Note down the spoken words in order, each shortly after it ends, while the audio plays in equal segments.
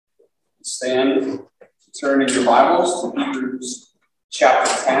Stand, turn in your Bibles to Hebrews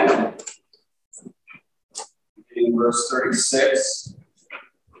chapter 10, beginning verse 36.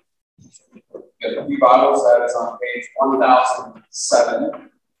 We've got 3 Bibles, that is on page 1007.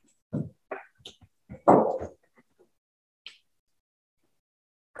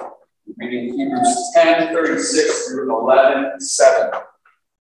 Reading Hebrews 10, 36 through 11:7.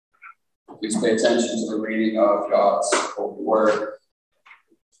 Please pay attention to the reading of God's holy word.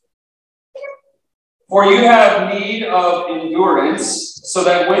 For you have need of endurance, so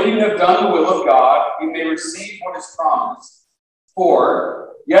that when you have done the will of God, you may receive what is promised.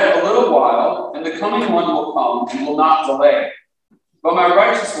 For yet a little while, and the coming one will come and will not delay. But my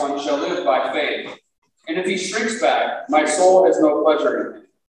righteous one shall live by faith. And if he shrinks back, my soul has no pleasure in him.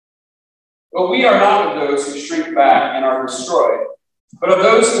 But we are not of those who shrink back and are destroyed, but of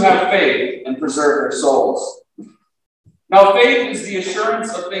those who have faith and preserve their souls. Now faith is the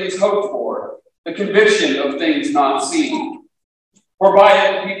assurance of things hoped for, the conviction of things not seen. For by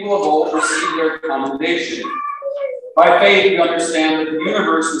it the people of old received their commendation. By faith we understand that the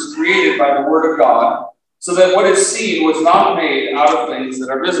universe was created by the word of God, so that what is seen was not made out of things that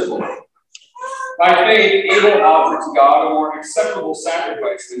are visible. By faith Abel offered to God a more acceptable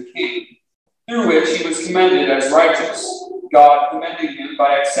sacrifice than Cain, through which he was commended as righteous, God commending him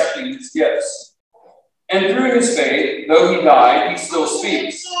by accepting his gifts. And through his faith, though he died, he still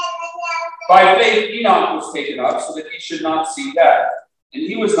speaks. By faith Enoch was taken up so that he should not see death, and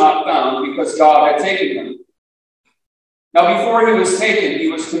he was not found because God had taken him. Now before he was taken, he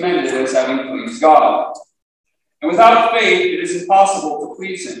was commended as having pleased God. And without faith it is impossible to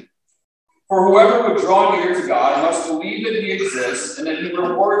please him. For whoever would draw near to God must believe that he exists and that he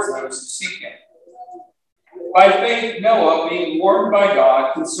rewards those who seek him. By faith Noah, being warned by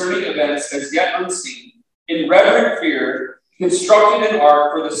God concerning events as yet unseen, in reverent fear, constructed an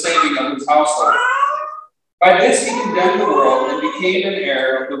ark for the saving of his household. By this he condemned the world and became an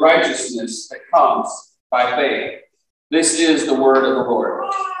heir of the righteousness that comes by faith. This is the word of the Lord.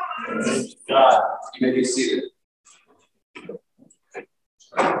 God, you may be seated.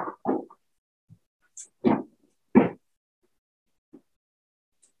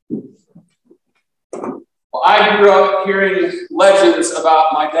 Well, I grew up hearing legends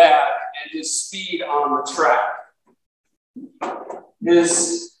about my dad and his speed on the track.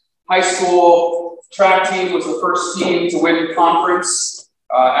 His high school track team was the first team to win conference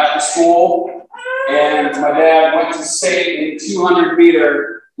at the school, and my dad went to state in 200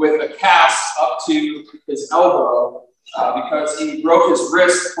 meter with a cast up to his elbow because he broke his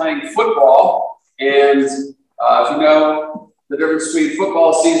wrist playing football. And if you know the difference between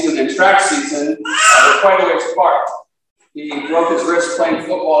football season and track season, they're quite a ways apart. He broke his wrist playing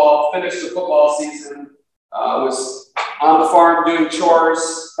football, finished the football season, was on the farm doing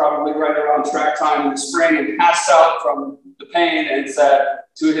chores, probably right around track time in the spring, and passed out from the pain and said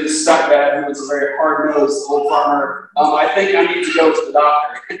to his stepdad, who was a very hard-nosed old farmer, I think I need to go to the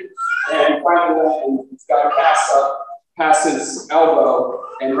doctor. And finally went and got a cast up past his elbow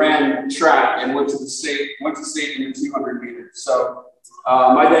and ran track and went to state in the 200 meters. So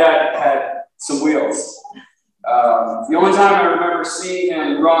my dad had some wheels. The only time I remember seeing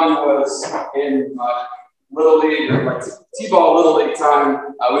him run was in Little League, or like T-ball Little League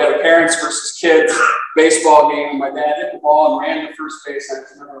time. We had a parents versus kids baseball game, and my dad hit the ball and ran to first base. And I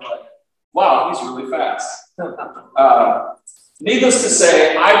just remember like, wow, he's really fast. Needless to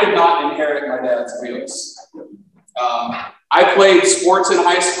say, I did not inherit my dad's wheels. I played sports in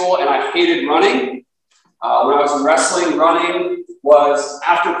high school, and I hated running. When I was in wrestling, running was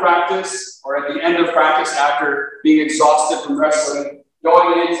after practice or at the end of practice after being exhausted from wrestling,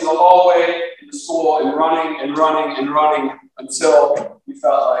 going into the hallway in the school and running until we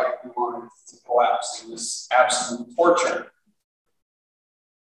felt like we wanted to collapse. It was absolute torture.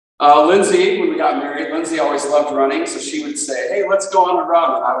 Lindsay, when we got married, Lindsay always loved running, so she would say, hey, let's go on a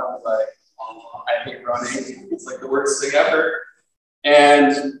run. And I would be like, I hate running. It's like the worst thing ever.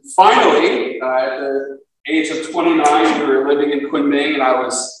 And finally, at the age of 29, we were living in Kunming, and I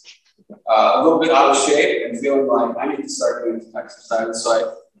was a little bit out of shape and feeling like I need to start doing some exercise. So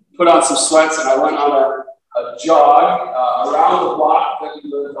I put on some sweats and I went on a jog around the block that we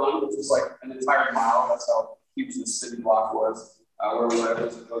lived on, which was like an entire mile. That's how huge the city block was where we lived.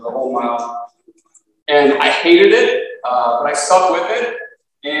 It was a whole mile. And I hated it, but I stuck with it.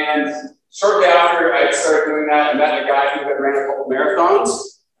 And shortly after I started doing that, I met a guy who had ran a couple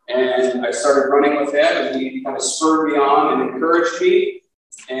marathons. And I started running with him, and he kind of spurred me on and encouraged me,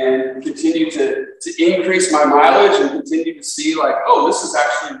 and continued to increase my mileage and continue to see like, oh, this is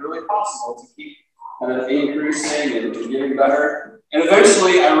actually really possible to keep increasing and getting better. And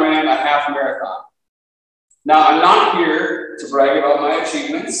eventually I ran a half half marathon. Now, I'm not here to brag about my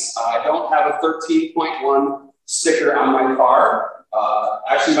achievements. I don't have a 13.1 sticker on my car.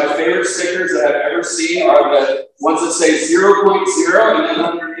 Actually, my favorite stickers that I've ever seen are the ones that say 0.0 and then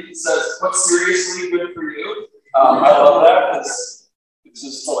underneath it says, "What's seriously good for you?" I love that because it's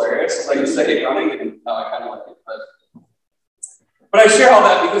just hilarious. It's like you say running, and I kind of like it. But I share all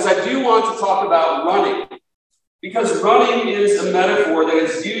that because I do want to talk about running. Because running is a metaphor that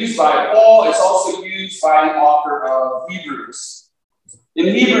is used by Paul. It's also used by an author of Hebrews.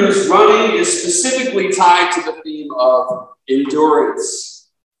 In Hebrews, running is specifically tied to the theme of endurance.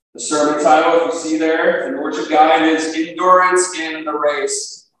 The sermon title, if you see there, the worship guide is Endurance in the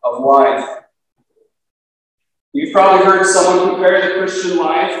Race of Life. You've probably heard someone compare the Christian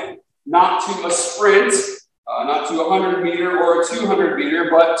life not to a sprint, not to a 100-meter or a 200-meter,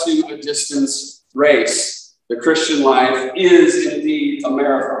 but to a distance race. The Christian life is indeed a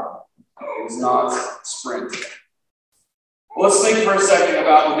marathon. It is not a sprint. Let's think for a second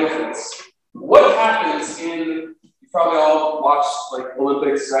about the difference. What happens you probably all watch like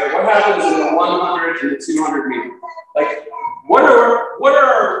Olympics, right? What happens in the 100 and the 200 meter? Like, what are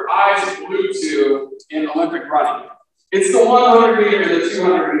our eyes glued to in Olympic running? It's the 100 meter and the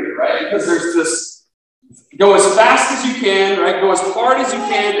 200 meter, right? Because there's this, go as fast as you can, right? Go as hard as you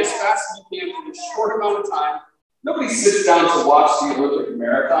can, as fast as you can for a short amount of time. Nobody sits down to watch the Olympic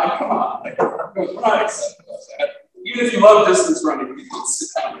marathon. Come on. Like, we're not excited about that. Even if you love distance running, you can sit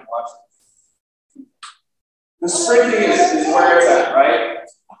down and watch it. The sprinting is where it's at, right?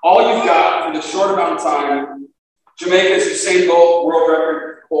 All you've got for the short amount of time, Jamaica's Usain Bolt world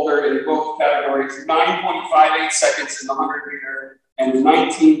record holder in both categories, 9.58 seconds in the 100 meter and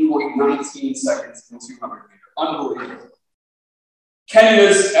 19.19 seconds in the 200 meter. Unbelievable.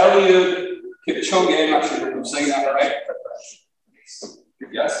 Kenya's Eliud Kipchoge, I'm not sure if I'm saying that right.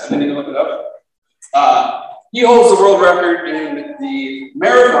 Yes, I didn't even look it up. He holds the world record in the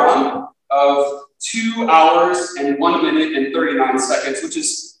marathon of 2 hours and 1 minute and 39 seconds, which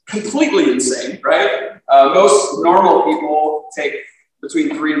is completely insane, right? Most normal people take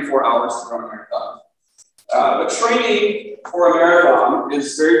between 3 and 4 hours to run a marathon. But training for a marathon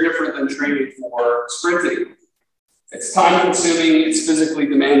is very different than training for sprinting. It's time consuming, it's physically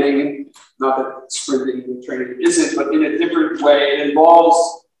demanding, not that sprinting and training isn't, but in a different way. It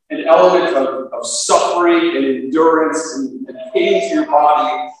involves an element of suffering and endurance and pain to your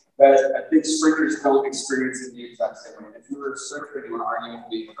body that I think sprinters don't experience in the exact same way. If you were a sprinter, you want to argue with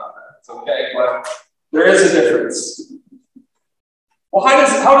me about that. It's okay, but there is a difference. Well, how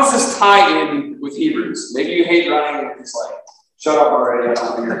does this tie in with Hebrews? Maybe you hate running and it's like, shut up already, I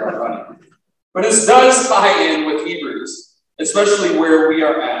don't think you're about running. But this does tie in with Hebrews, especially where we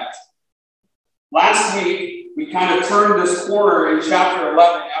are at. Last week, we kind of turned this corner in chapter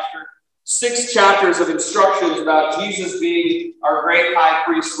 11 after 6 chapters of instructions about Jesus being our great high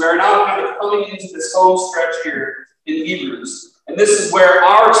priest. We are now kind of coming into this home stretch here in Hebrews. And this is where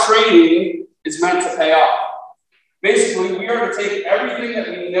our training is meant to pay off. Basically, we are to take everything that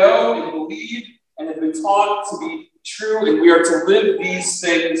we know and believe and have been taught to be true, and we are to live these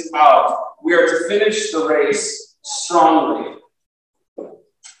things out. We are to finish the race strongly.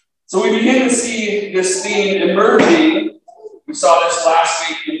 So we begin to see this theme emerging. We saw this last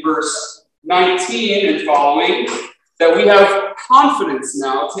week in verse 19 and following, that we have confidence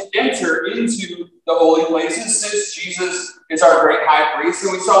now to enter into the holy places since Jesus is our great high priest.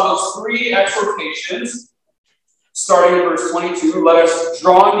 And we saw those 3 exhortations, starting in verse 22, let us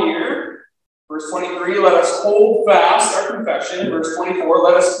draw near. Verse 23, let us hold fast our confession. Verse 24,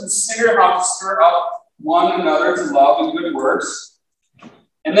 let us consider how to stir up one another to love and good works.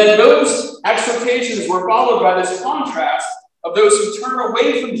 And then those exhortations were followed by this contrast of those who turn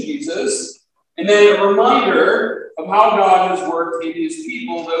away from Jesus, and then a reminder of how God has worked in his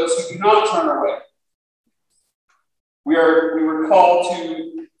people, those who do not turn away. We were called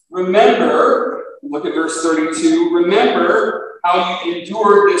to remember, look at verse 32, remember how you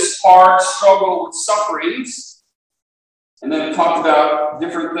endured this hard struggle with sufferings. And then we talked about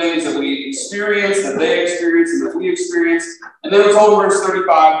different things that we experienced, that they experienced, and that we experienced. And then we're told in verse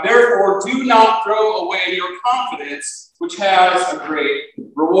 35, therefore do not throw away your confidence, which has a great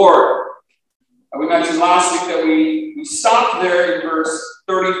reward. And we mentioned last week that we stopped there in verse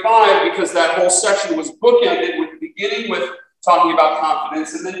 35 because that whole section was bookended with beginning with talking about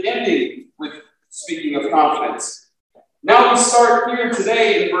confidence and then ending with speaking of confidence. Now we start here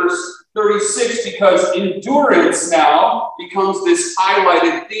today in verse 36 because endurance now becomes this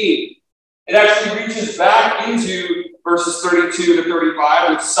highlighted theme. It actually reaches back into verses 32 to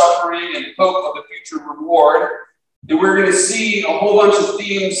 35 with suffering and hope of a future reward. And we're going to see a whole bunch of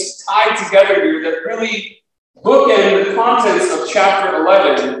themes tied together here that really bookend the contents of chapter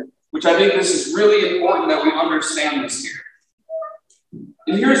 11, which I think this is really important that we understand this here.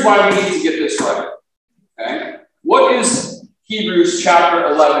 And here's why we need to get this right. Okay? What is Hebrews chapter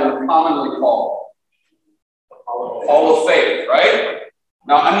 11 commonly called? Hall of Faith, right?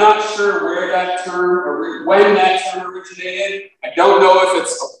 Now, I'm not sure where that term or when that term originated. I don't know if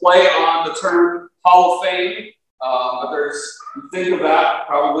it's a play on the term Hall of Fame, but you think of that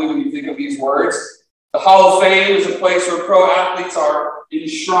probably when you think of these words. The Hall of Fame is a place where pro athletes are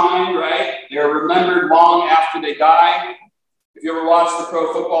enshrined, right? They're remembered long after they die. If you ever watch the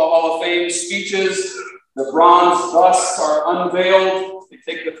Pro Football Hall of Fame speeches, the bronze busts are unveiled. They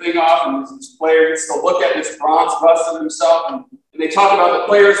take the thing off, and this player gets to look at this bronze bust of himself, and they talk about the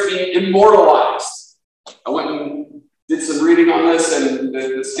players being immortalized. I went and did some reading on this, and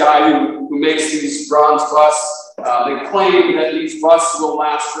this guy who makes these bronze busts, they claim that these busts will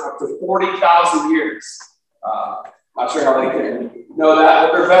last for up to 40,000 years. Not sure how they can know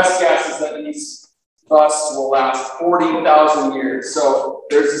that, but their best guess is that these busts will last 40,000 years. So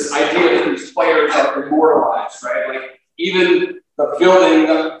there's this idea that these players are immortalized, right? Like even the building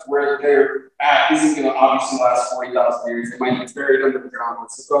where they're at isn't going to obviously last 40,000 years. They might be buried under the ground,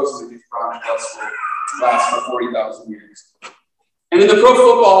 but supposedly these bronze busts will last for 40,000 years. And in the Pro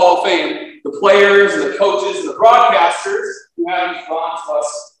Football Hall of Fame, the players and the coaches and the broadcasters who have these bronze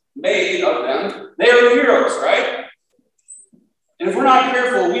busts made of them, they are the heroes, right? And if we're not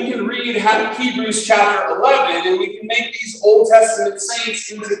careful, we can read Hebrews chapter 11 and we can make these Old Testament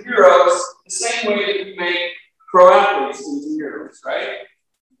saints into heroes the same way that we make pro athletes into heroes, right?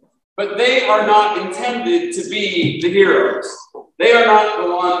 But they are not intended to be the heroes. They are not the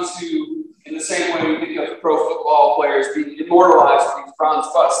ones who, in the same way we think of pro football players being immortalized with these bronze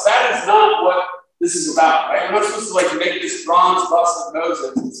busts. That is not what this is about, right? We're not supposed to make this bronze bust of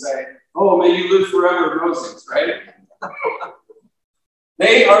Moses and say, oh, may you live forever, Moses, right?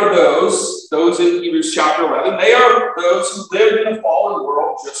 They are those in Hebrews chapter 11, they are those who lived in a fallen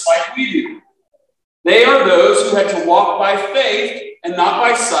world just like we do. They are those who had to walk by faith and not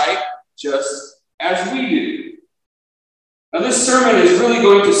by sight, just as we do. Now, this sermon is really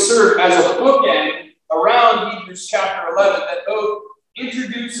going to serve as a bookend around Hebrews chapter 11 that both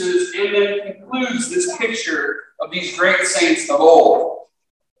introduces and then concludes this picture of these great saints of old.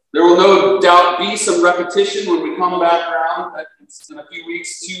 There will no doubt be some repetition when we come back around in a few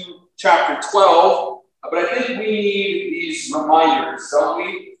weeks to chapter 12, but I think we need these reminders, don't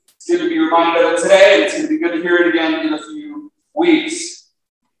we? It's good to be reminded of it today, and it's going to be good to hear it again in a few weeks.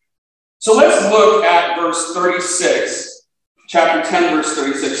 So let's look at verse 36, chapter 10, verse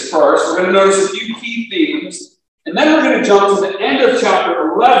 36 first. We're going to notice a few key themes, and then we're going to jump to the end of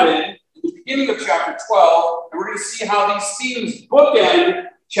chapter 11, the beginning of chapter 12, and we're going to see how these themes bookend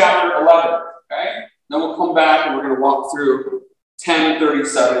chapter 11, okay? Then we'll come back and we're going to walk through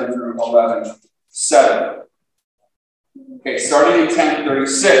 10:37 through 11:7. Okay, starting in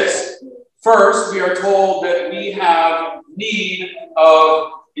 10:36. First, we are told that we have need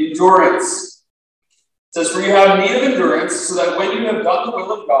of endurance. It says, for you have need of endurance, so that when you have done the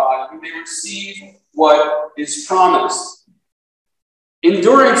will of God, you may receive what is promised.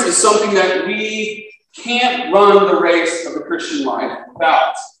 Endurance is something that we can't run the race of the Christian life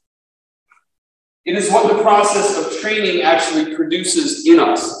without. It is what the process of training actually produces in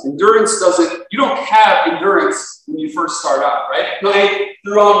us. Endurance you don't have endurance when you first start out, right? When I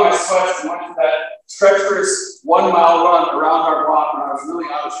threw on my sweats and went to that treacherous 1 mile run around our block when I was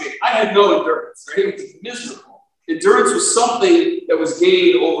really out of shape, I had no endurance, right? It was miserable. Endurance was something that was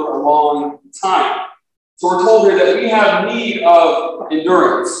gained over a long time. So we're told here that we have need of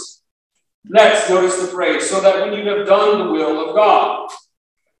endurance. Next, notice the phrase, so that when you have done the will of God.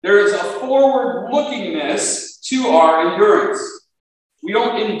 There is a forward-lookingness to our endurance. We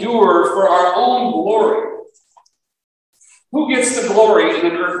don't endure for our own glory. Who gets the glory in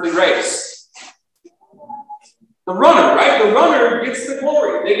an earthly race? The runner, right? The runner gets the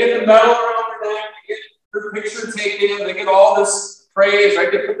glory. They get the medal around their neck, they get their picture taken, they get all this praise,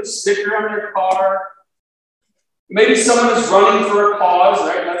 right? They put the sticker on their car. Maybe someone is running for a cause,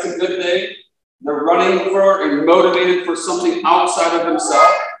 right? That's a good thing. They're running for and motivated for something outside of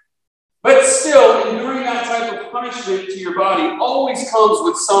themselves. But still, enduring that type of punishment to your body always comes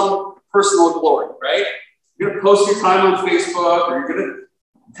with some personal glory, right? You're going to post your time on Facebook, or you're going to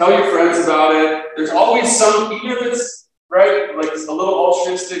tell your friends about it. There's always some, even if it's, right, like a little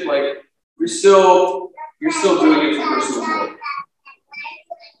altruistic, like you're still doing it for personal glory.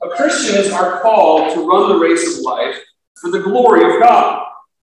 But Christians are called to run the race of life for the glory of God.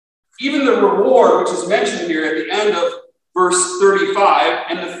 even the reward, which is mentioned here at the end of verse 35,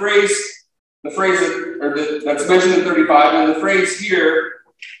 and the phrase that's mentioned in 35, and the phrase here,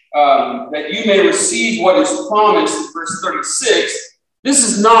 that you may receive what is promised in verse 36, this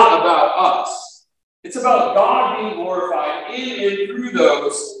is not about us. It's about God being glorified in and through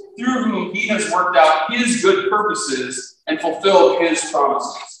those through whom he has worked out his good purposes and fulfilled his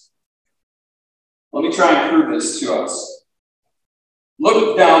promises. Let me try and prove this to us.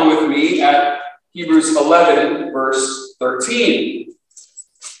 Look down with me at Hebrews 11, verse 13.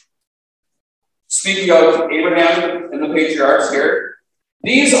 Speaking of Abraham and the patriarchs here,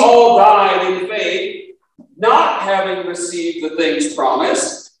 these all died in faith, not having received the things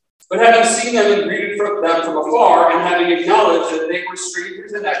promised, but having seen them and greeted them from afar, and having acknowledged that they were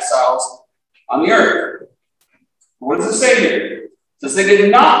strangers and exiles on the earth. What does it say here? It says they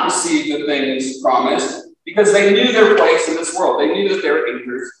did not receive the things promised because they knew their place in this world. They knew that they were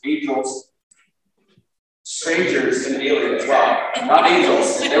angels, strangers, and aliens. Well, not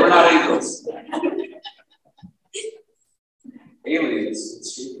angels. They were not angels. Aliens and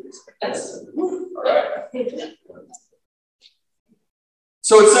strangers. All right.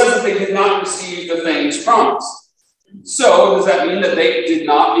 So it says that they did not receive the things promised. So does that mean that they did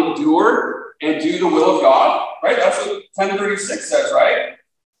not endure and do the will of God? Right? That's what 1036 says, right?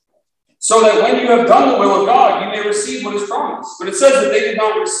 So that when you have done the will of God, you may receive what is promised. But it says that they did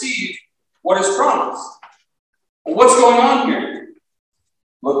not receive what is promised. Well, what's going on here?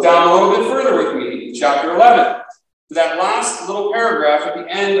 Look down a little bit further with me in chapter 11. To that last little paragraph at the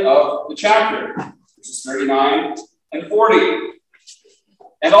end of the chapter, which is 39 and 40.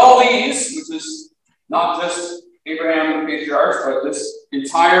 And all these, which is not just Abraham and the patriarchs, but this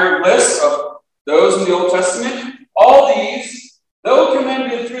entire list of those in the Old Testament, all these, though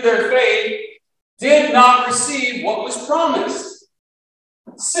commended through their faith, did not receive what was promised,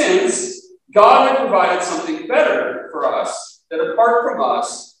 since God had provided something better for us, that apart from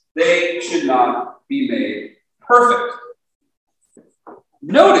us, they should not be made perfect.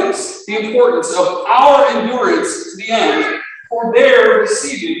 Notice the importance of our endurance to the end for their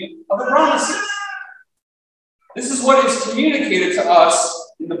receiving of the promises. This is what is communicated to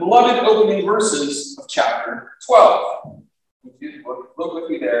us in the beloved opening verses of chapter 12. Look with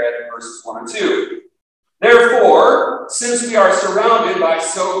me there at verses 1 and 2. Therefore, since we are surrounded by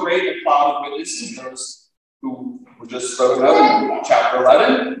so great a cloud of witnesses, those who were just spoken of in chapter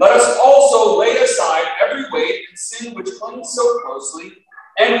 11, let us also lay aside every weight and sin which clings so closely,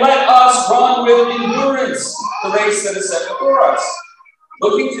 and let us run with endurance the race that is set before us,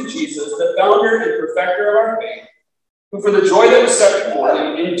 looking to Jesus, the founder and perfecter of our faith, who for the joy that was set before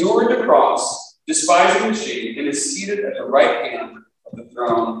him endured the cross, despising the shame, and is seated at the right hand of the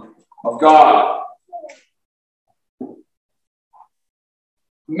throne of God.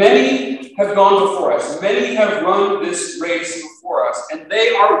 Many have gone before us. Many have run this race before us, and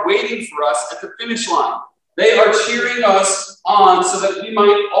they are waiting for us at the finish line. They are cheering us on so that we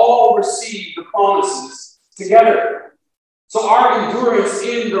might all receive the promises together. So our endurance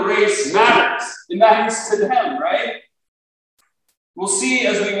in the race matters. It matters to them, right? We'll see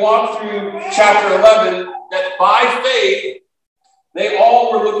as we walk through chapter 11 that by faith, they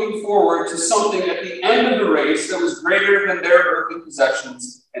all were looking forward to something at the end of the race that was greater than their earthly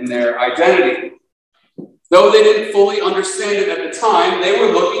possessions and their identity. Though they didn't fully understand it at the time, they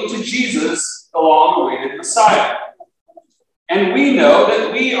were looking to Jesus, the long-awaited Messiah. And we know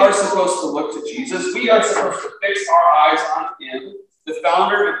that we are supposed to look to Jesus. We are supposed to fix our eyes on him, the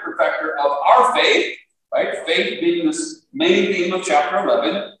founder and perfecter of our faith, right? Faith being this main theme of chapter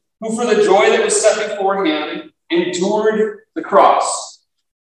 11, who for the joy that was set before him endured the cross.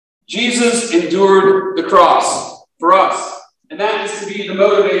 Jesus endured the cross for us. And that is to be the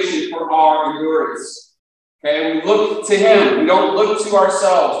motivation for our endurance. Okay, we look to him. We don't look to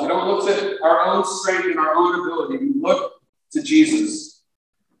ourselves. We don't look to our own strength and our own ability. We look to Jesus.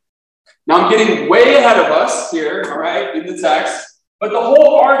 Now I'm getting way ahead of us here, all right, in the text. But the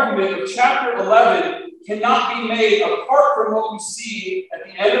whole argument of chapter 11 cannot be made apart from what we see at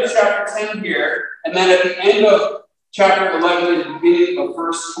the end of chapter 10 here, and then at the end of chapter 11 and the beginning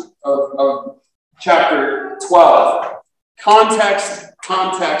of chapter 12. Context,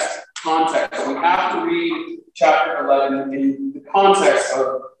 context, context. We have to read chapter 11 in the context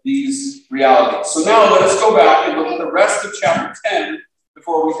of these realities. So now let us go back and look at the rest of chapter 10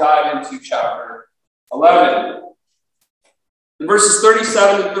 before we dive into chapter 11. In verses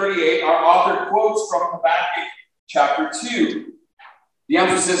 37 and 38, our author quotes from Habakkuk chapter 2. The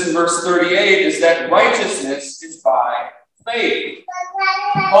emphasis in verse 38 is that righteousness is by faith.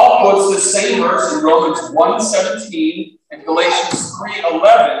 Paul quotes this same verse in Romans 1:17 and Galatians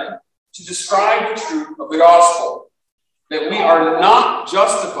 3:11 to describe the truth of the gospel, that we are not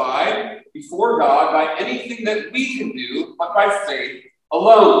justified before God by anything that we can do, but by faith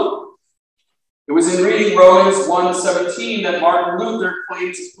alone. It was in reading Romans 1:17 that Martin Luther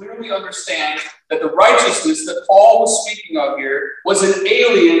claimed to clearly understand that the righteousness that Paul was speaking of here was an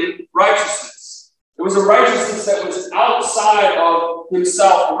alien righteousness. It was a righteousness that was outside of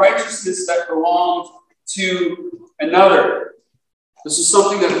himself, a righteousness that belonged to another. This is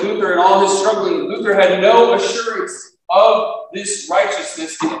something that Luther, in all his struggling, Luther had no assurance of this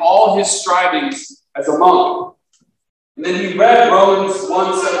righteousness in all his strivings as a monk. And then he read Romans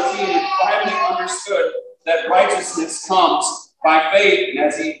 1:17 and finally understood that righteousness comes by faith. And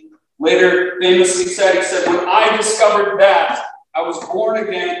as he later famously said, he said, when I discovered that, I was born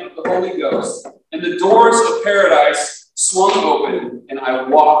again of the Holy Ghost, and the doors of paradise swung open, and I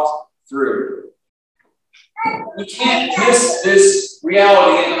walked through. We can't miss this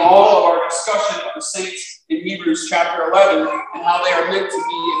reality in all of our discussion of the saints in Hebrews chapter 11 and how they are meant to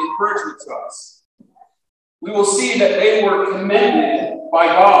be an encouragement to us. We will see that they were commended by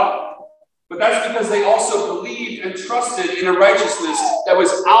God, but that's because they also believed and trusted in a righteousness that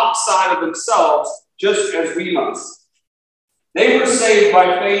was outside of themselves, just as we must. They were saved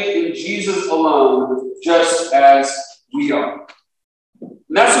by faith in Jesus alone, just as we are.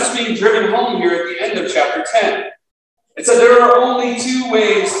 And that's what's being driven home here at the end of chapter 10. It said there are only two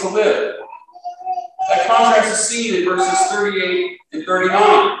ways to live. That contrast is seen in verses 38 and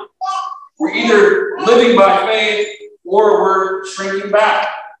 39. We're either living by faith or we're shrinking back.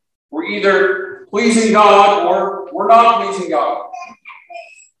 We're either pleasing God or we're not pleasing God.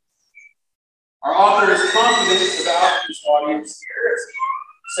 Our author is confident about his audience here. As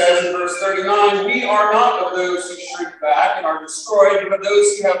he says in verse 39, we are not of those who shrink back and are destroyed, but of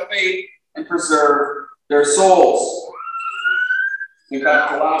those who have faith and preserve their souls. Think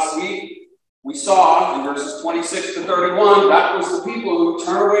back to last week. We saw in verses 26 to 31, that was the people who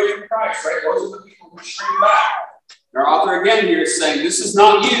turn away from Christ, right? Those are the people who shrink back. And our author again here is saying, this is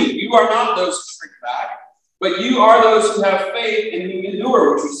not you. You are not those who shrink back, but you are those who have faith and who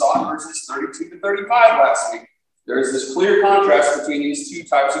endure, which we saw in verses 32 to 35 last week. There is this clear contrast between these two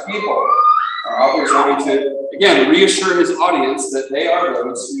types of people. Our author is going to, again, reassure his audience that they are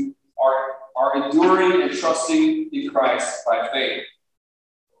those who are enduring and trusting in Christ by faith.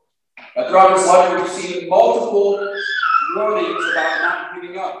 Throughout his life, we've seen multiple warnings about not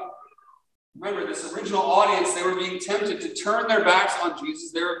giving up. Remember, this original audience, they were being tempted to turn their backs on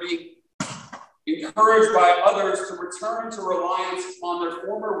Jesus. They were being encouraged by others to return to reliance on their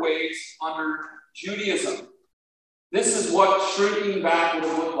former ways under Judaism. This is what shrinking back would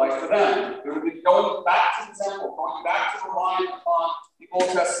look like for them. They would be going back to the temple, going back to relying upon the Old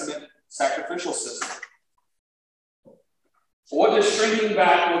Testament sacrificial system. What does shrinking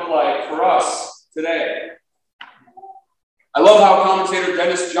back look like for us today? I love how commentator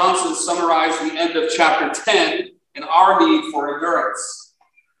Dennis Johnson summarized the end of chapter 10 and our need for endurance.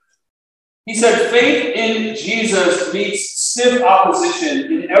 He said, faith in Jesus meets stiff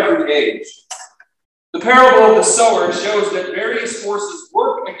opposition in every age. The parable of the sower shows that various forces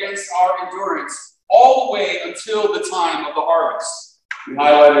work against our endurance all the way until the time of the harvest. We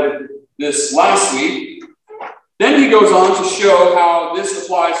highlighted this last week. Then he goes on to show how this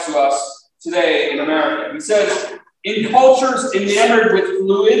applies to us today in America. He says, in cultures enamored with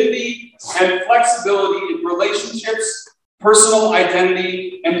fluidity and flexibility in relationships, personal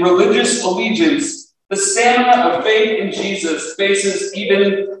identity, and religious allegiance, the stamina of faith in Jesus faces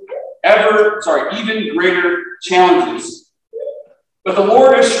even greater challenges. But the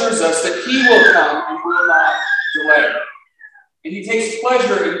Lord assures us that he will come and will not delay. And he takes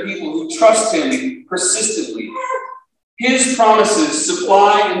pleasure in people who trust him persistently. His promises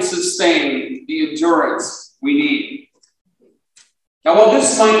supply and sustain the endurance we need. Now, while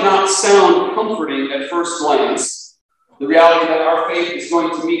this might not sound comforting at first glance, the reality that our faith is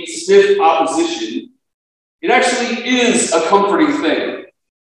going to meet stiff opposition, it actually is a comforting thing.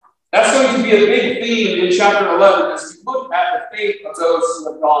 That's going to be a big theme in chapter 11 as we look at the faith of those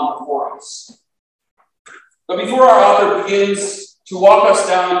who have gone before us. But before our author begins to walk us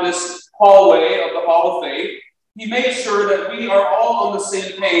down this hallway of the Hall of Faith, he makes sure that we are all on the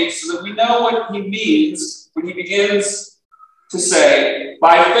same page so that we know what he means when he begins to say,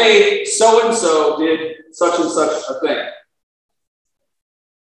 by faith, so-and-so did such and such a thing.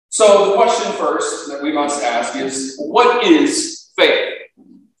 So the question first that we must ask is, what is faith?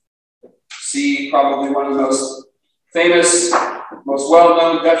 See probably one of the most famous, most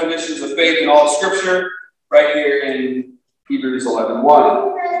well-known definitions of faith in all of Scripture, right here in Hebrews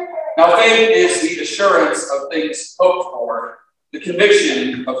 11:1. Now, faith is the assurance of things hoped for, the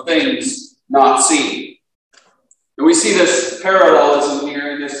conviction of things not seen. And we see this parallelism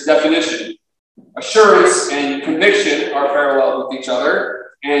here in this definition. Assurance and conviction are parallel with each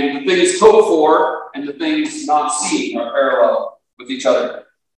other, and the things hoped for and the things not seen are parallel with each other.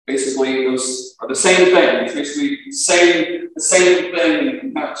 Basically, those are the same thing. It's basically saying the same thing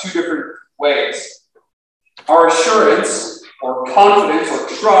in kind of two different ways. Our assurance or confidence or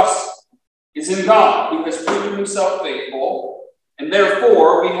trust is in God, who has proven himself faithful, and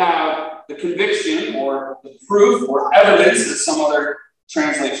therefore we have the conviction or the proof or evidence, as some other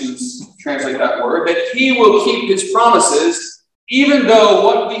translations translate that word, that he will keep his promises, even though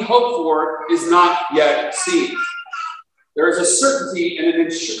what we hope for is not yet seen. There is a certainty and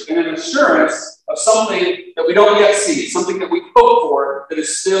an assurance of something that we don't yet see, something that we hope for that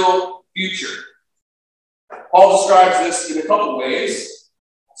is still future. Paul describes this in a couple ways.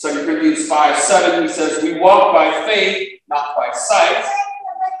 2 Corinthians 5:7, he says, we walk by faith, not by sight.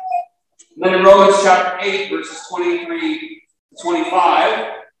 And then in Romans chapter 8, verses 23 to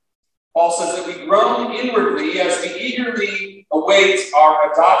 25, Paul says that we groan inwardly as we eagerly await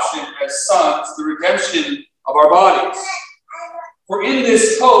our adoption as sons, the redemption of our bodies. For in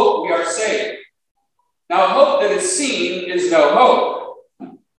this hope we are saved. Now, hope that is seen is no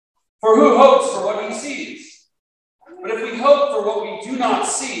hope. For who hopes for what he sees? But if we hope for what we do not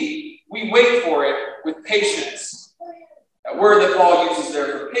see, we wait for it with patience. That word that Paul uses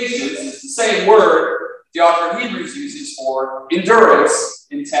there for patience is the same word the author of Hebrews uses for endurance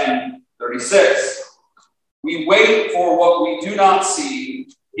in 10:36. We wait for what we do not see.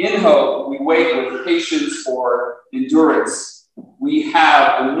 In hope, we wait with patience for endurance. We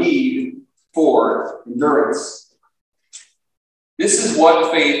have a need for endurance. This is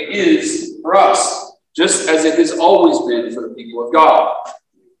what faith is for us, just as it has always been for the people of God.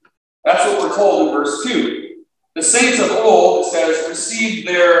 That's what we're told in verse 2. The saints of old, it says, received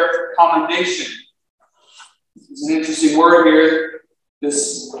their commendation. This is an interesting word here.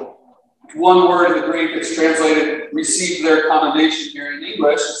 This one word in the Greek that's translated received their commendation here in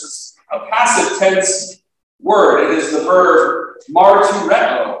English. This is a passive tense word. It is the verb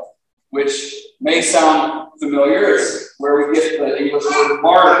martyreo, which may sound familiar. It's where we get the English word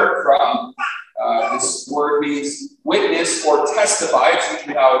martyr from. This word means witness or testify. It's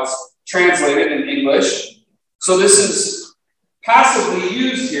usually how it's translated in English. So this is passively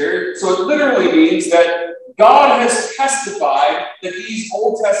used here. So it literally means that God has testified that these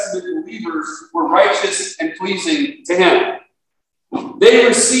Old Testament believers were righteous and pleasing to him. They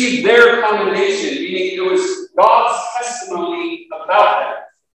received their commendation, meaning it was God's testimony about them.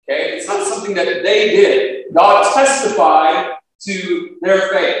 Okay? It's not something that they did. God testified to their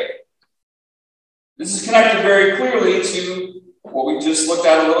faith. This is connected very clearly to what we just looked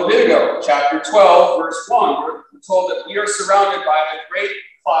at a little bit ago. Chapter 12, verse 1. We're told that we are surrounded by a great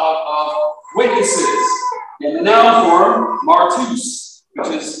cloud of witnesses. In the noun form, martus, which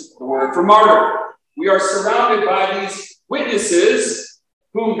is the word for martyr. We are surrounded by these witnesses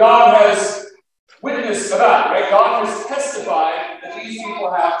whom God has witnessed about, right? God has testified that these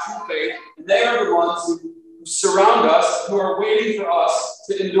people have true faith, and they are the ones who surround us, who are waiting for us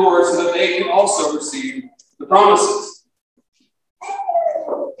to endure so that they can also receive the promises.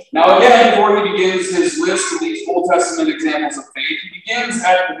 Now again, before he begins his list of these Old Testament examples of faith, he begins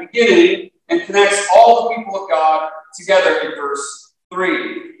at the beginning and connects all the people of God together in verse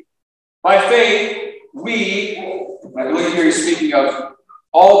 3. By faith, we, I believe here he's speaking of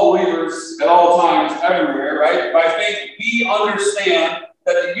all believers at all times, everywhere, right? By faith, we understand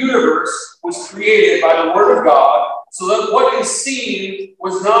that the universe was created by the Word of God, so that what is seen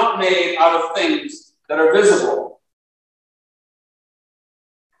was not made out of things that are visible.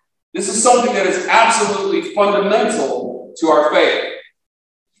 This is something that is absolutely fundamental to our faith.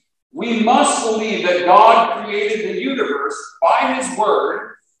 We must believe that God created the universe by his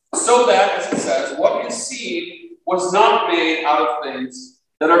word so that, as it says, what is seen was not made out of things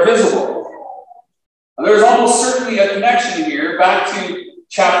that are visible. Now, there's almost certainly a connection here back to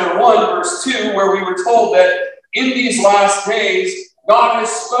chapter 1, verse 2, where we were told that in these last days, God has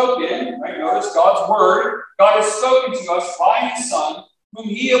spoken, right? Notice God's word, God has spoken to us by his Son, whom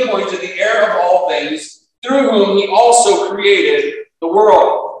he appointed the heir of all things, through whom he also created the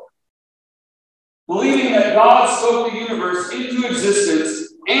world. Believing that God spoke the universe into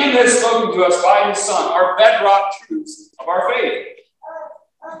existence and has spoken to us by his Son are bedrock truths of our faith.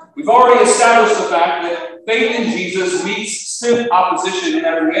 We've already established the fact that faith in Jesus meets stiff opposition in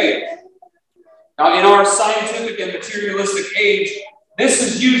every age. Now, in our scientific and materialistic age, this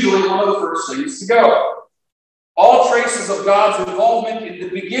is usually one of the first things to go. All traces of God's involvement in the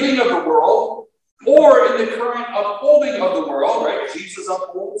beginning of the world, or in the current upholding of the world, right? Jesus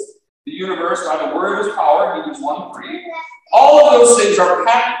upholds the universe by the word of his power, Hebrews 1:3. All of those things are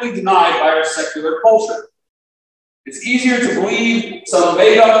patently denied by our secular culture. It's easier to believe some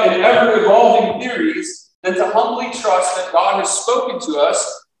made-up and ever-evolving theories than to humbly trust that God has spoken to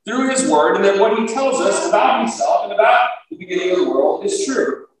us through his word and that what he tells us about himself and about the beginning of the world is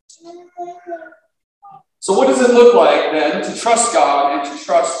true. So what does it look like then to trust God and to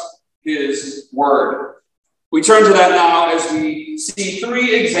trust his word? We turn to that now as we see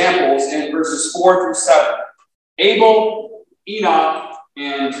three examples in verses 4 through 7. Abel, Enoch,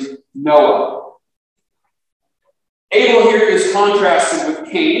 and Noah. Abel here is contrasted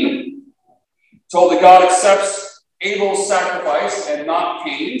with Cain, told that God accepts Abel's sacrifice and not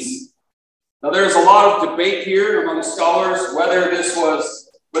Cain's. Now there's a lot of debate here among scholars whether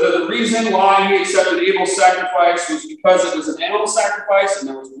the reason why he accepted Abel's sacrifice was because it was an animal sacrifice and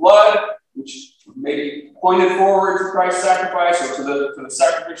there was blood, which maybe pointed forward to Christ's sacrifice or to the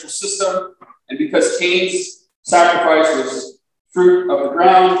sacrificial system, and because Cain's sacrifice was fruit of the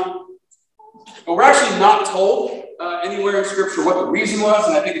ground. But we're actually not told anywhere in Scripture what the reason was,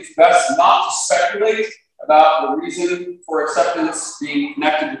 and I think it's best not to speculate about the reason for acceptance being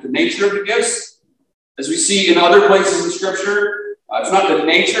connected with the nature of the gifts. As we see in other places in Scripture, it's not the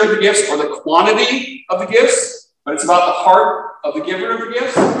nature of the gifts or the quantity of the gifts, but it's about the heart of the giver of the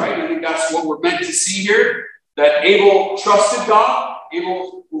gifts, right? And I think that's what we're meant to see here, that Abel trusted God,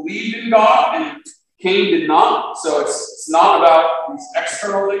 Abel believed in God, and Cain did not. So it's not about these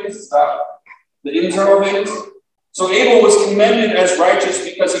external things, it's about the internal things. So Abel was commended as righteous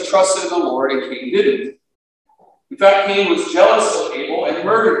because he trusted in the Lord, and Cain didn't. In fact, Cain was jealous of Abel and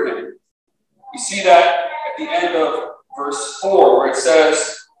murdered him. You see that at the end of verse 4, where it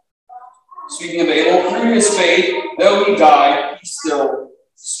says, speaking of Abel, through his faith, though he died, he still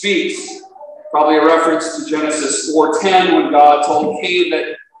speaks. Probably a reference to Genesis 4:10, when God told Cain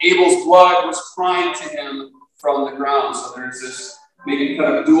that Abel's blood was crying to him from the ground. So there's this maybe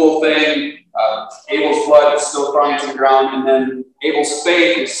kind of dual thing. Abel's blood is still crying to the ground, and then Abel's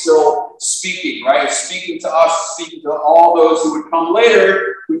faith is still speaking, right? It's speaking to us, speaking to all those who would come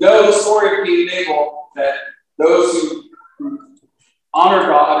later, who know the story of Cain and Abel, that those who honor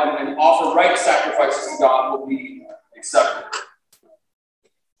God and offer right sacrifices to God will be accepted.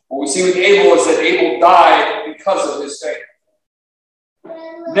 What we see with Abel is that Abel died because of his faith.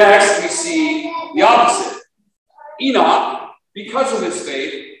 Next, we see the opposite. Enoch, because of his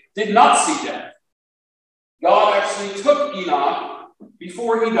faith, did not see death. God actually took Enoch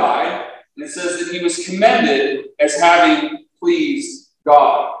before he died, and it says that he was commended as having pleased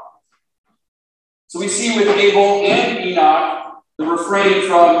God. So we see with Abel and Enoch the refrain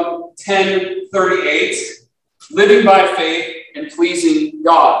from 10:38, living by faith and pleasing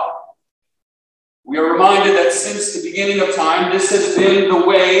God. We are reminded that since the beginning of time, this has been the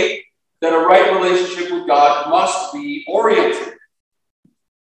way that a right relationship with God must be oriented.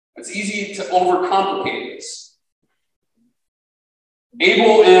 It's easy to overcomplicate this.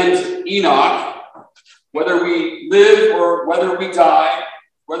 Abel and Enoch, whether we live or whether we die,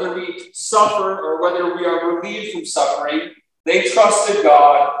 whether we suffer or whether we are relieved from suffering, they trusted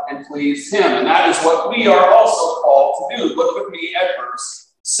God and pleased him. And that is what we are also called to do. Look with me at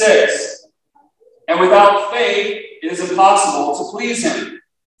verse 6. And without faith, it is impossible to please him.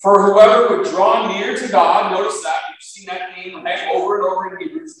 For whoever would draw near to God, notice that, you've seen that theme over and over in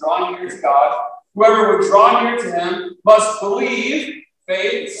Hebrews, drawing near to God. Whoever would draw near to him must believe,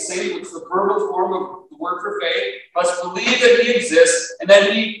 faith, it's the same, it's the verbal form of the word for faith, must believe that he exists and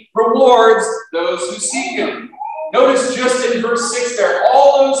that he rewards those who seek him. Notice just in verse 6 there,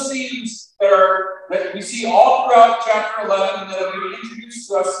 all those themes that we see all throughout chapter 11 and that have been introduced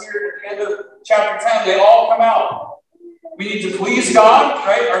to us here at the end of chapter 10, they all come out. We need to please God,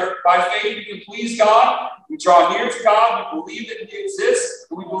 right? Or by faith we can please God. We draw near to God. We believe that he exists.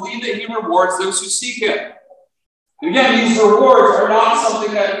 And we believe that he rewards those who seek him. And again, these rewards are not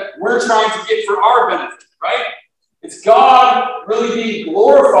something that we're trying to get for our benefit, right? It's God really being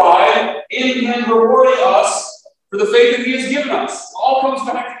glorified in him rewarding us for the faith that he has given us. It all comes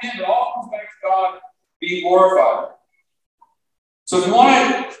back to him. It all comes back to God being glorified. So if you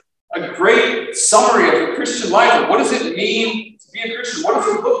want a great summary of the Christian life, what does it mean to be a Christian? What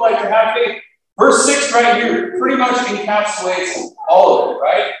does it look like to have faith? Verse 6 right here pretty much encapsulates all of it,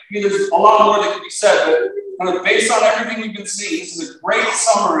 right? I mean, there's a lot more that can be said, but kind of based on everything we've been seeing, this is a great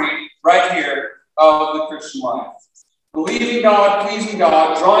summary right here of the Christian life. Believing God, pleasing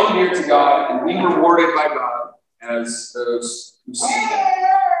God, drawing near to God, and being rewarded by God as those who seek him.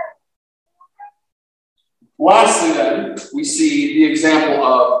 Lastly, then, we see the example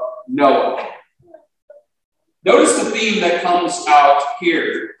of Noah. Notice the theme that comes out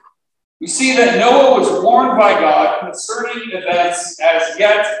here. We see that Noah was warned by God concerning events as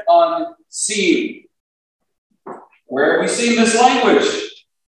yet unseen. Where have we seen this language?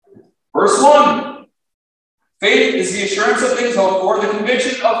 Verse 1. Faith is the assurance of things hoped for, the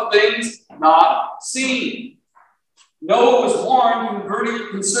conviction of things not seen. Noah was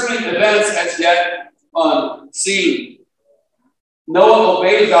warned concerning events as yet unseen. Noah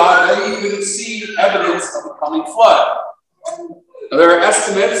obeyed God, though he couldn't see evidence of a coming flood. Now, there are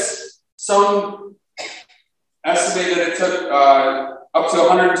estimates. Some estimate that it took up to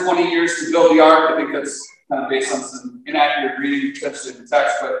 120 years to build the ark. I think that's kind of based on some inaccurate reading, potentially in the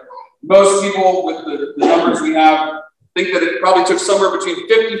text. But most people, with the numbers we have, think that it probably took somewhere between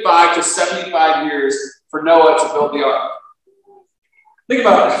 55 to 75 years for Noah to build the ark. Think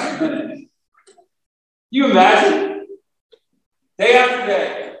about that for a minute. Can you imagine? Day after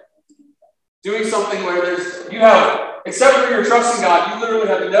day, doing something where except for your trust in God, you literally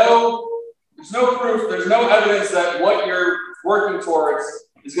have there's no proof, there's no evidence that what you're working towards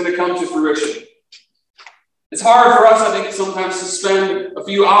is going to come to fruition. It's hard for us, I think, sometimes to spend a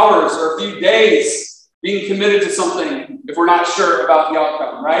few hours or a few days being committed to something if we're not sure about the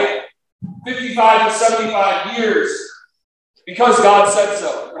outcome, right? 55 to 75 years because God said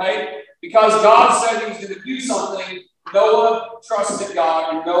so, right? Because God said he was going to do something, Noah trusted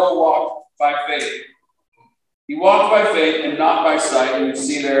God and Noah walked by faith. He walked by faith and not by sight, and you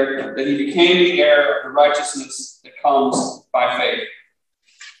see there that he became the heir of the righteousness that comes by faith.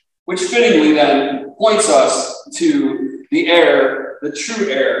 Which fittingly then points us to the heir, the true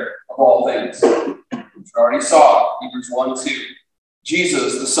heir of all things. Which we already saw, Hebrews 1:2.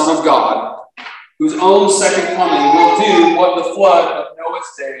 Jesus, the Son of God, whose own second coming will do what the flood of Noah's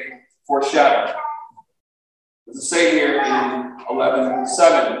day foreshadowed. Does it say here in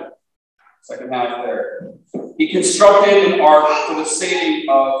 11:7, second half there? He constructed an ark for the saving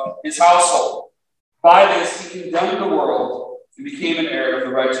of his household. By this, he condemned the world and became an heir of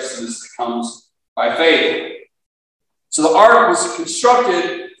the righteousness that comes by faith. So the ark was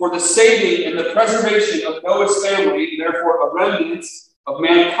constructed for the saving and the preservation of Noah's family, therefore a remnant of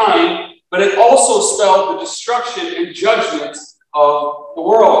mankind, but it also spelled the destruction and judgment of the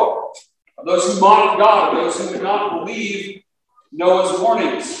world, of those who mocked God, of those who would not believe Noah's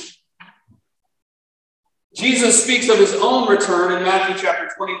warnings. Jesus speaks of his own return in Matthew chapter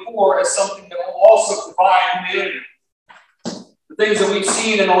 24 as something that will also divide humanity. The things that we've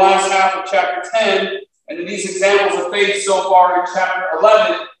seen in the last half of chapter 10 and in these examples of faith so far in chapter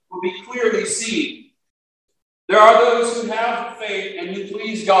 11 will be clearly seen. There are those who have faith and who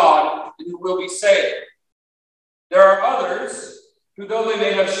please God and who will be saved. There are others who, though they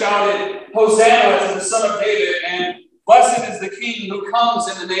may have shouted, Hosanna to the Son of David, and blessed is the King who comes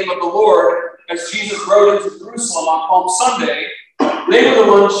in the name of the Lord, as Jesus rode into Jerusalem on Palm Sunday, they were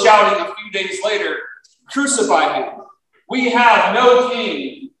the ones shouting a few days later, crucify him. We have no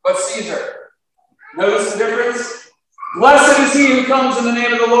king but Caesar. Notice the difference? Blessed is he who comes in the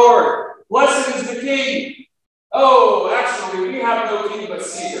name of the Lord. Blessed is the king. Oh, actually, we have no king but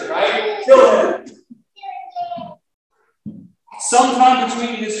Caesar, right? Kill him. Sometime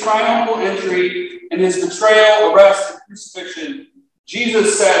between his triumphal entry and his betrayal, arrest, and crucifixion,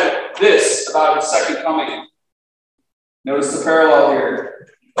 Jesus said this about his second coming. Notice the parallel here.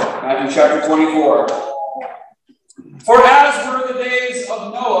 Matthew chapter 24. For as were the days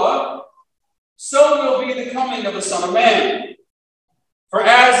of Noah, so will be the coming of the Son of Man. For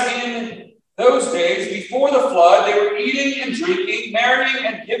as in those days before the flood, they were eating and drinking, marrying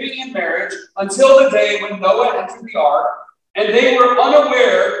and giving in marriage, until the day when Noah entered the ark, and they were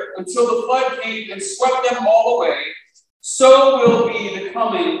unaware until the flood came and swept them all away, so will be the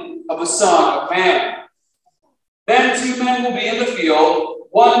coming of the Son of Man. Then 2 men will be in the field,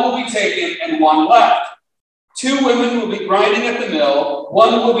 one will be taken and one left. 2 women will be grinding at the mill,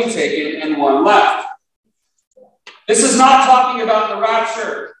 one will be taken and one left. This is not talking about the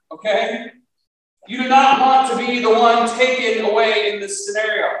rapture, okay? You do not want to be the one taken away in this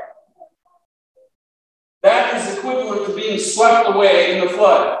scenario. That is equivalent to being swept away in the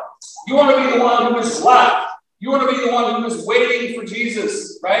flood. You want to be the one who is left. You want to be the one who is waiting for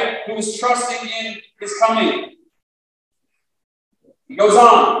Jesus, right? Who is trusting in his coming. He goes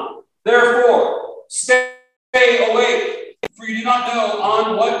on. Therefore, stay awake, for you do not know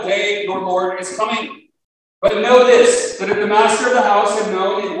on what day your Lord is coming. But know this, that if the master of the house had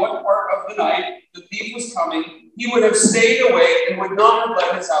known in what part of the night the thief was coming, he would have stayed awake and would not have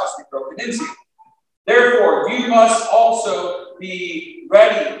let his house be broken into. Therefore, you must also be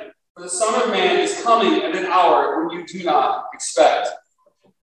ready, for the Son of Man is coming at an hour when you do not expect.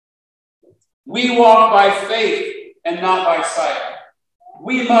 We walk by faith and not by sight.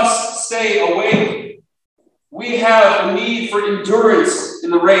 We must stay awake. We have a need for endurance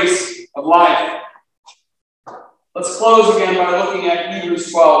in the race of life. Let's close again by looking at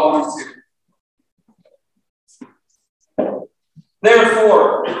Hebrews 12, 1 and 2.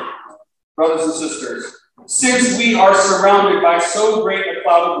 Therefore, brothers and sisters, since we are surrounded by so great a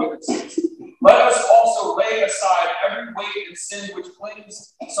cloud of witnesses, let us also lay aside every weight and sin which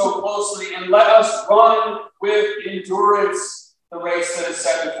clings so closely, and let us run with endurance the race that is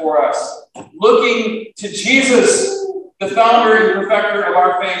set before us, looking to Jesus, the founder and perfecter of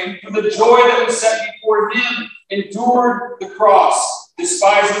our faith, who for the joy that was set before him endured the cross,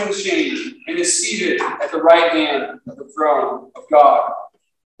 despising the shame, and is seated at the right hand of the throne of God.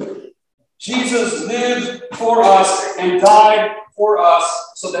 Jesus lived for us and died for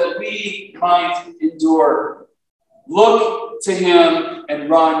us so that we might endure. Look to him and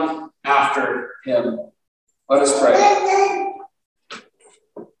run after him. Let us pray.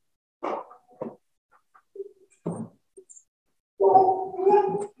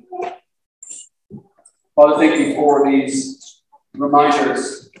 Father, thank you for these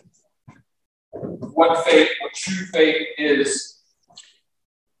reminders of what faith, what true faith is.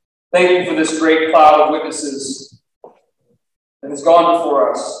 Thank you for this great cloud of witnesses that has gone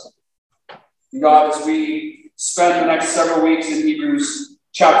before us. And God, as we spend the next several weeks in Hebrews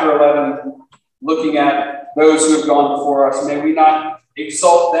chapter 11, looking at those who have gone before us, may we not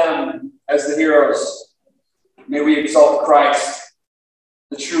exalt them as the heroes. May we exalt Christ,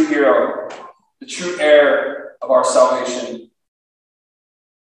 the true hero, the true heir of our salvation.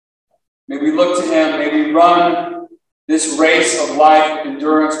 May we look to him. May we run this race of life with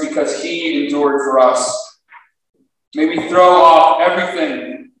endurance because he endured for us. May we throw off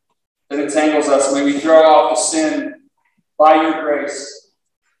everything that entangles us. May we throw off the sin by your grace.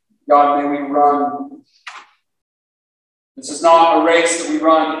 God, may we run. This is not a race that we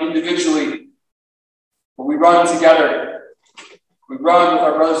run individually, but we run together. We run with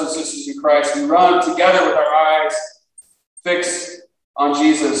our brothers and sisters in Christ. We run together with our eyes fixed on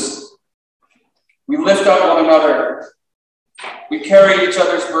Jesus. We lift up one another. We carry each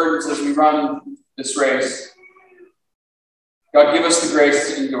other's burdens as we run this race. God, give us the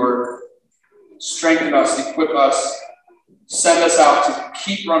grace to endure. Strengthen us, equip us, send us out to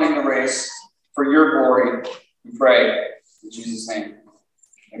keep running the race for your glory. We pray in Jesus' name.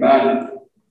 Amen.